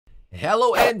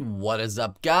Hello and what is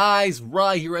up, guys?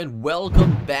 Rye here and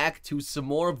welcome back to some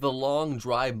more of the long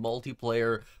drive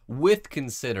multiplayer with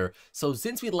Consider. So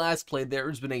since we last played,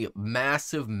 there's been a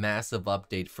massive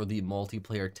update for the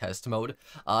multiplayer test mode.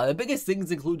 The biggest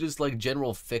things include just like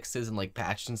general fixes and like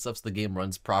patches and stuff so the game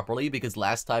runs properly, because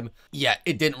last time, yeah,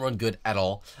 it didn't run good at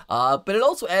all. But it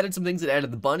also added some things. It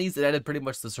added the bunnies, it added pretty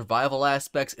much the survival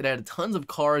aspects, it added tons of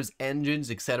cars,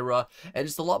 engines, etc., and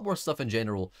just a lot more stuff in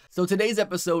general. So today's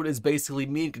episode is basically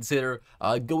me and Consider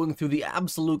going through the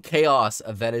absolute chaos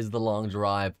that is the long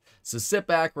drive. So sit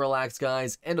back, relax,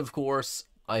 guys, and of course,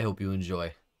 I hope you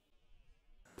enjoy.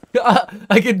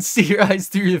 I can see your eyes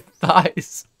through your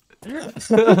thighs. wait,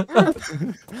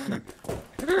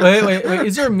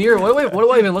 is there a mirror? What do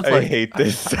I even look like? I hate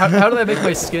this. How did I make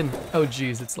my skin? Oh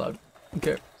jeez, it's loud.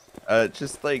 Okay.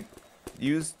 Just like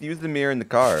use the mirror in the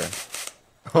car.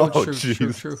 Oh,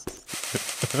 true.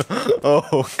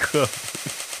 Oh god.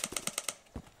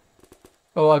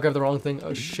 Oh, I grabbed the wrong thing.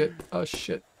 Oh shit. Oh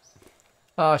shit.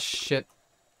 Oh shit.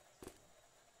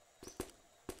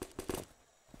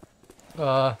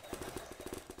 You're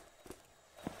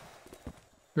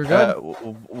good?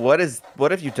 What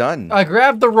have you done? I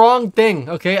grabbed the wrong thing,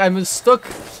 okay? I mistook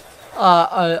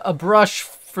a brush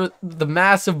for the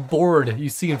massive board you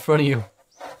see in front of you.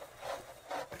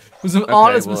 It was an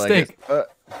honest mistake.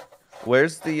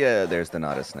 Where's the, there's the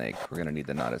not a snake. We're gonna need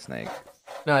the not a snake.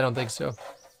 No, I don't think so.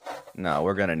 No,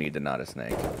 we're gonna need the not a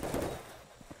snake.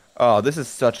 Oh, this is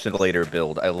such a later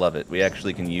build. I love it. We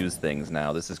actually can use things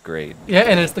now. This is great. Yeah,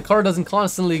 and the car doesn't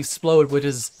constantly explode, which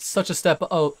is such a step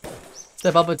up.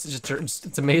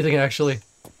 It's amazing, actually.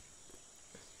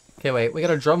 Okay, wait. We got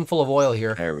a drum full of oil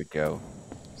here. There we go.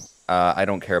 I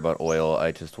don't care about oil.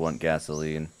 I just want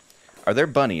gasoline. Are there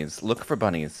bunnies? Look for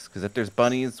bunnies. Because if there's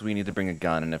bunnies, we need to bring a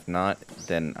gun. And if not,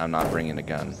 then I'm not bringing a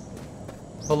gun.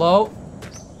 Hello?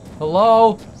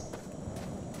 Hello?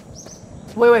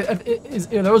 Wait.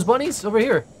 Are those bunnies over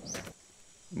here?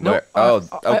 No. Oh,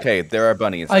 okay. There are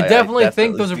bunnies. I definitely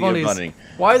think those are bunnies.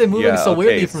 Why are they moving so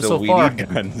weirdly from so far? We need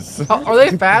guns. Are they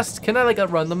fast? Can I like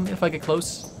outrun them if I get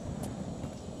close?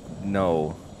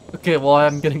 No. Okay, well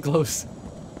I'm getting close.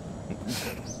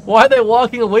 Why are they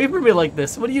walking away from me like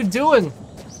this? What are you doing?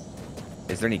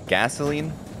 Is there any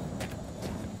gasoline?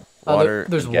 Water.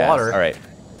 There's water. All right.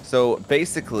 So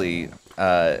basically,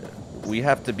 we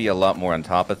have to be a lot more on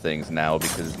top of things now,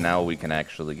 because now we can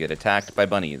actually get attacked by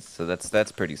bunnies. So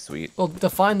that's pretty sweet. Well,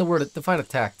 define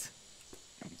attacked.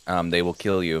 They will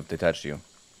kill you if they touch you.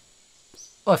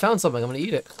 Oh, I found something. I'm gonna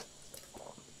eat it.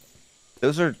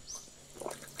 Those are.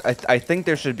 I think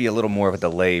there should be a little more of a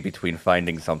delay between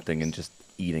finding something and just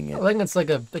eating it. I think it's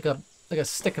like a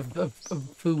stick of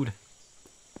food.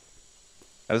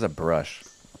 That was a brush.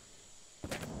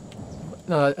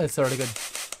 No, it's already good.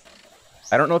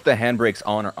 I don't know if the handbrake's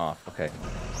on or off. Okay.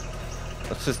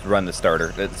 Let's just run the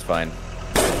starter. It's fine.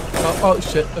 Oh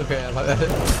shit. Okay, I'm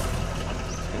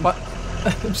What?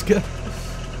 I'm just gonna.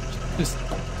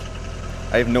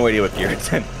 I have no idea what gear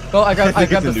it's in. Oh, I got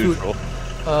the food.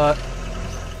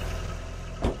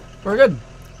 We're good.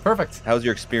 Perfect. How's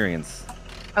your experience?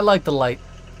 I like the light.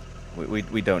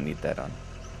 We don't need that on.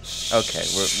 Okay,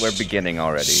 we're beginning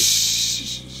already.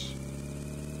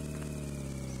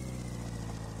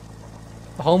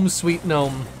 Home sweet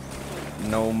gnome.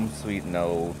 Gnome sweet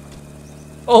no.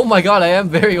 Oh my god, I am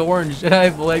very orange, and I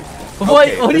have like.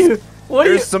 Okay,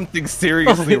 there's something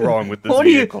seriously wrong with this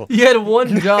vehicle. You had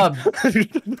one job.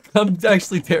 I'm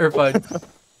actually terrified.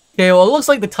 Okay, well it looks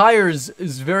like the tires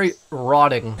is very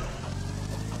rotting.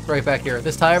 Right back here.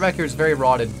 This tire back here is very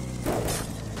rotted.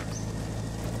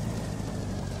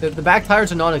 The back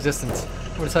tires are non-existent.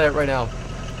 I'm gonna tell you right now.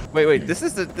 Wait. This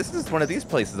is one of these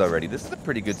places already. This is a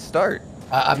pretty good start.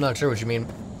 I'm not sure what you mean.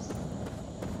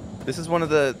 This is one of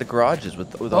the garages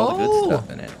with all the good stuff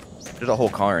in it. There's a whole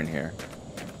car in here.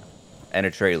 And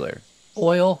a trailer.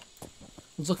 Oil.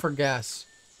 Let's look for gas.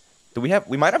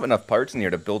 We might have enough parts in here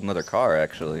to build another car,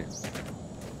 actually.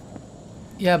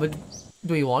 Yeah, but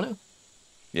do we want to?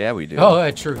 Yeah, we do. Oh,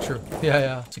 yeah, true.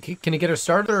 Yeah. So can you get her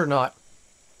started or not?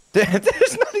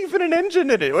 There's not even an engine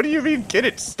in it. What do you mean, get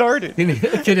it started?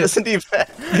 It doesn't even.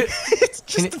 It's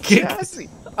just a chassis.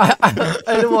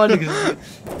 I don't want to.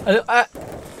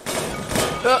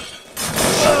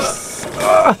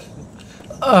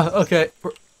 Okay.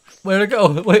 Where'd it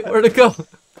go? Wait, where'd it go?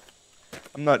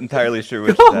 I'm not entirely sure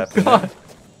which is happening. God.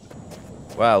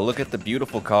 Wow, look at the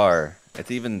beautiful car.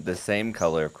 It's even the same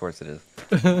color. Of course it is.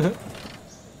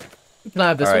 Can I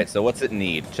have this one? Alright, so what's it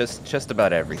need? Just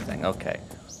about everything. Okay.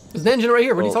 There's an engine right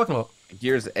here. What are you talking about?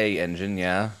 Here's a engine,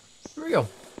 yeah. Here we go.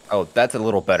 Oh, that's a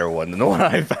little better one than the one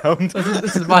I found.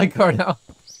 This is my car now.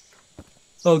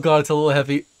 Oh god, it's a little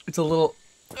heavy. It's a little...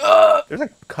 There's a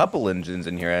couple engines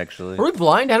in here, actually. Are we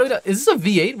blind? How do we... Is this a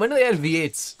V8? When did they add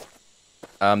V8s?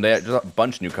 They have just a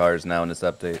bunch of new cars now in this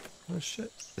update. Oh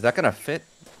shit. Is that gonna fit?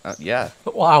 Yeah.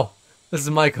 Wow. This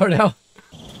is my car now.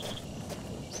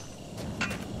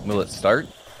 Will it start?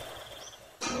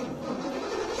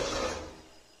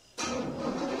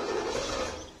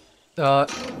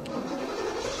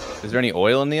 Is there any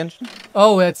oil in the engine?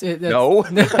 Oh, that's it. No.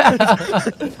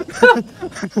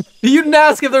 You didn't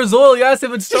ask if there's oil. You asked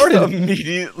if it started.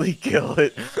 Immediately kill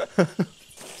it. All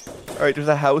right, there's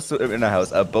a house in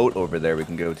a boat over there we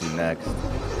can go to next.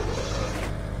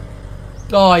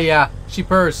 Oh yeah, she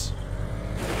purrs.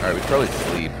 All right, we should probably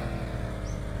sleep.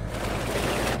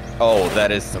 Oh,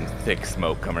 that is some thick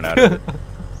smoke coming out of it.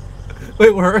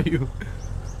 Wait, where are you?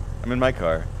 I'm in my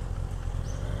car.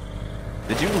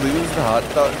 Did you lose the hot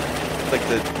dog, like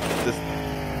the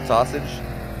sausage?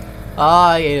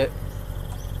 I ate it.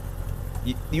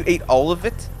 You ate all of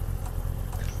it?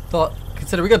 Thought.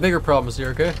 Consider we got bigger problems here.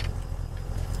 Okay.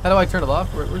 How do I turn it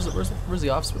off? Where's the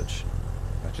off switch?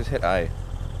 Just hit I.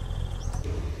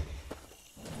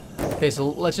 Okay, so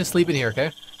let's just sleep in here.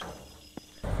 Okay.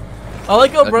 I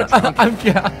like how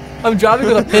I'm driving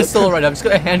with a pistol right now. I'm just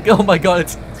gonna hand. Oh my god,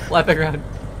 it's flapping around.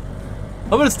 I'm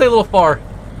gonna stay a little far.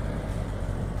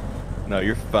 No,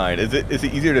 you're fine. Is it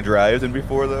easier to drive than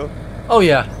before though? Oh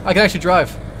yeah, I can actually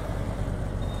drive.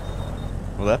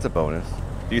 Well, that's a bonus.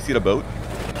 Do you see the boat?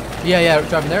 Yeah, we're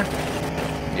driving there.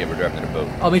 Yeah, we're driving in a boat.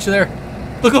 I'll meet you there.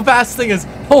 Look how fast this thing is.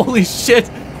 Holy shit!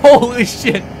 Holy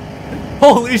shit!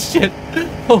 Holy shit!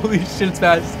 Holy shit! It's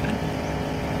fast.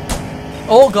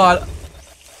 Oh god.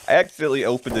 I accidentally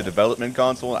opened the development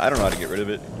console. I don't know how to get rid of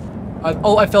it.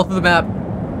 I fell through the map.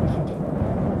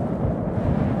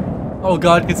 Oh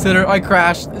god, consider I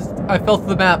crashed. I fell through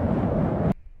the map.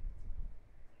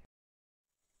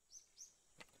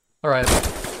 Alright.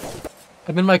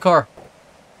 I'm in my car.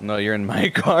 No, you're in my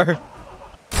car.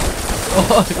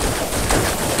 Oh.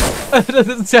 It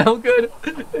doesn't sound good.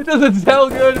 It doesn't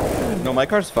sound good. No, my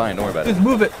car's fine. Don't worry about it. Just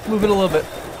move it. Move it a little bit.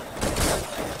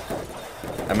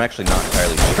 I'm actually not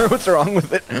entirely sure what's wrong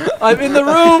with it. I'm in the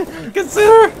room.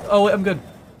 Consider. Oh wait, I'm good.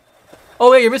 Oh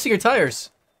wait, you're missing your tires.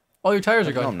 All your tires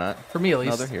are gone. No, I'm not. For me, at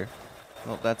least. No, they're here.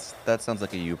 Well, that sounds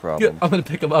like a you problem. Yeah, I'm gonna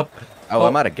pick them up. Oh,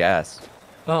 I'm out of gas.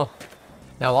 Oh.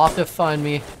 Now I'll have to find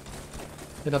me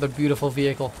another beautiful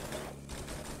vehicle.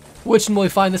 Which one will we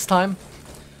find this time?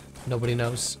 Nobody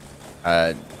knows.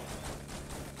 I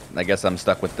guess I'm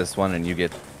stuck with this one, and you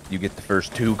get the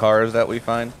first two cars that we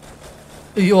find.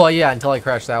 Well, yeah, until I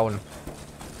crash that one.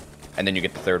 And then you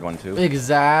get the third one too.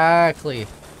 Exactly.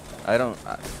 I don't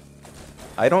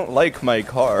like my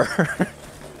car.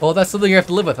 Well, that's something you have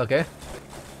to live with, okay?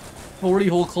 40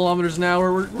 whole kilometers an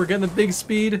hour. We're getting the big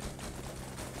speed.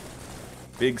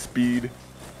 Big speed.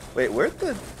 Wait, where'd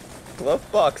the glove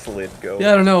box lid go?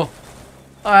 Yeah, I don't know.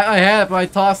 I had it, but I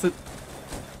tossed it.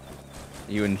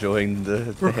 You enjoying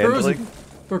the We're handling? cruising.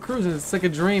 We're cruising. It's like a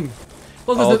dream.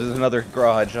 Well, Oh, there's another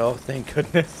garage. Oh, thank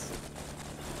goodness.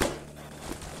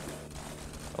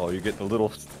 Oh, you're getting a little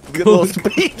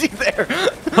speedy there.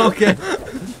 Okay.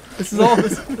 This is all.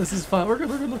 This is fine. We're good.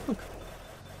 We're good. Look.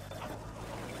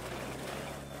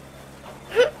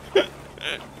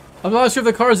 I'm not sure if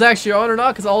the car is actually on or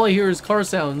not, because all I hear is car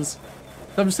sounds.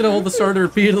 I'm just gonna hold the starter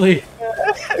repeatedly.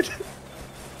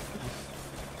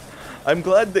 I'm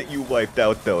glad that you wiped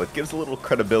out, though. It gives a little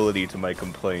credibility to my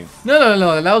complaints.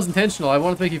 No. That was intentional. I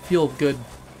wanted to make you feel good.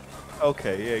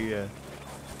 Okay, yeah.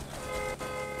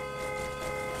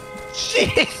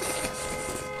 Jeez!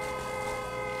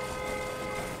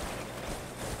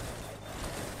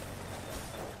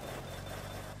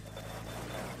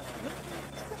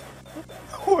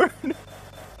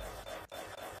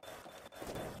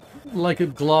 Like a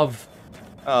glove.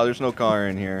 Oh, there's no car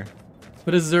in here.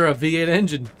 But is there a V8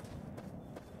 engine?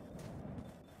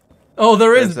 Oh,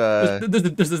 there is.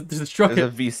 There's a truck.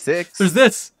 There's a V6. There's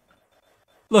this.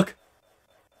 Look.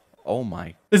 Oh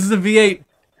my. This is a V8,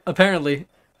 apparently.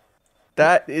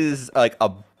 That is like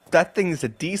that thing's a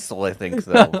diesel, I think,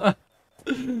 though.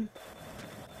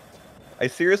 I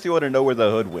seriously want to know where the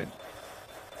hood went.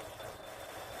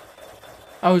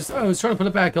 I was trying to put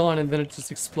it back on and then it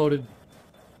just exploded.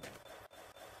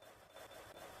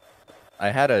 I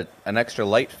had an extra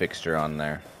light fixture on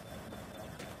there.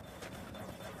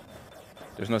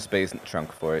 There's no space in the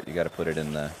trunk for it. You got to put it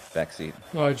in the back seat.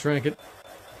 Oh, I drank it.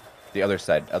 The other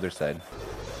side.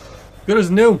 Good as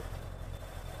new.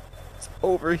 It's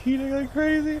overheating like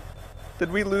crazy.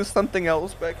 Did we lose something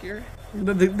else back here?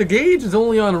 The gauge is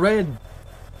only on red.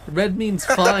 Red means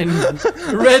fine.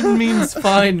 Red means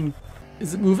fine.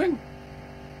 Is it moving?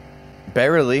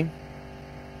 Barely.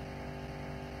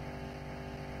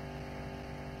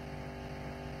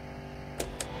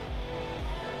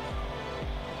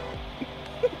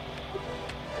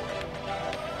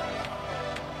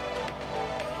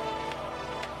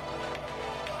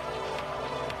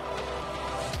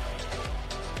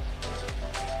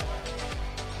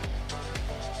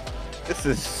 This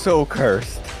is so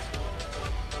cursed.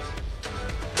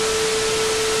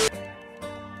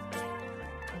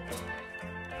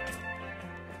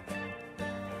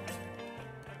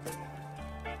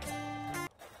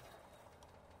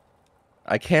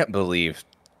 I can't believe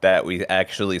that we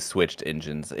actually switched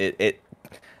engines. It's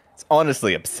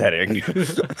honestly upsetting.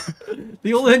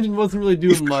 The old engine wasn't really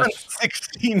doing much.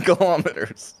 16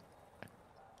 kilometers.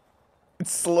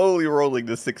 It's slowly rolling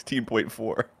to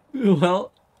 16.4.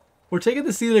 Well, we're taking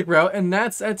the scenic route, and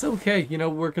that's okay. You know,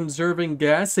 we're conserving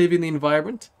gas, saving the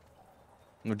environment.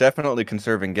 We're definitely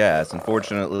conserving gas.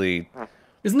 Unfortunately,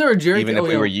 isn't there a jerry? Even if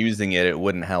we were using it, it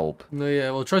wouldn't help. No,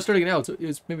 yeah. Well, try starting it out. So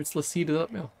maybe it's less heated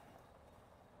up now.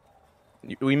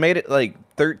 We made it like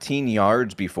 13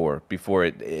 yards before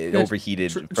it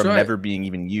overheated from never being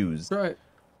even used. Right.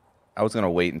 I was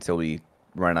gonna wait until we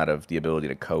run out of the ability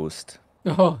to coast.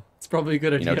 Oh, it's probably a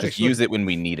good idea. You know, just use it when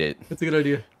we need it. That's a good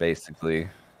idea. Basically.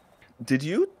 Did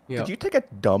you take a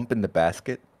dump in the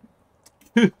basket?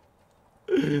 Is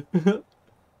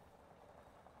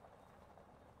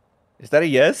that a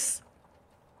yes?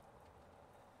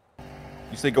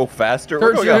 You say go faster?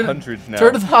 We're going 100 now.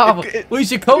 Turn to the top. We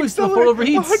should coast before it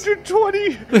overheats.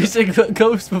 120. We should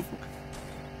coast before.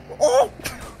 Oh!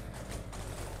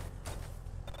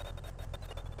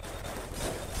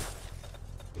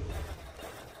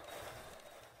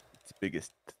 Its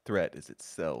biggest threat is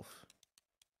itself.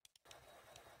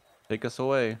 Take us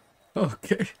away.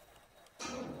 Okay.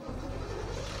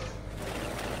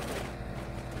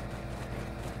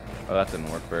 Oh, that didn't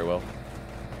work very well.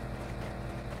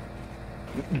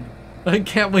 I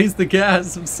can't waste the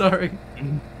gas. I'm sorry.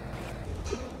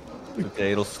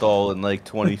 Okay, it'll stall in like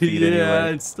 20 feet anyway. Yeah,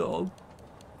 it stalled.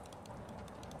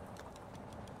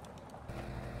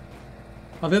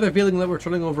 I have the other feeling that we're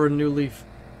turning over a new leaf.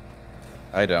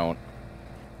 I don't.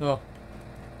 Oh.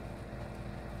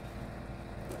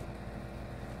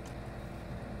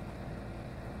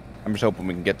 I'm just hoping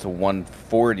we can get to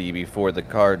 140 before the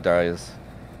car dies.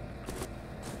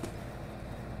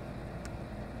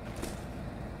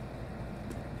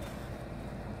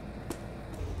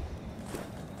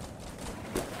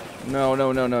 No,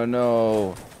 no, no, no,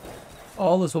 no.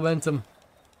 All this momentum.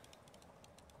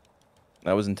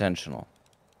 That was intentional.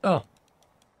 Oh.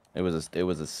 It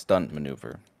was a stunt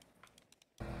maneuver.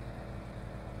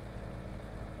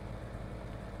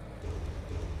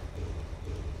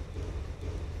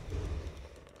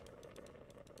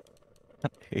 I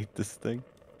hate this thing.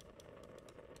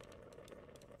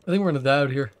 I think we're gonna die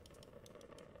out here.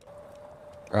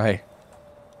 Right.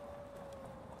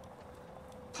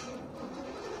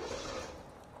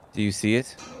 Do you see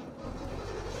it?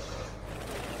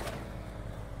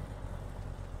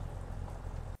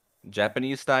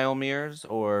 Japanese style mirrors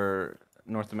or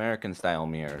North American style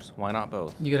mirrors? Why not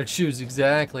both? You gotta choose,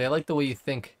 exactly. I like the way you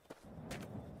think.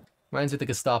 Reminds me of the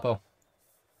Gestapo.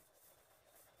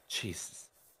 Jesus.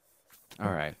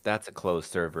 Alright, that's a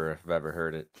closed server if I've ever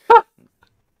heard it.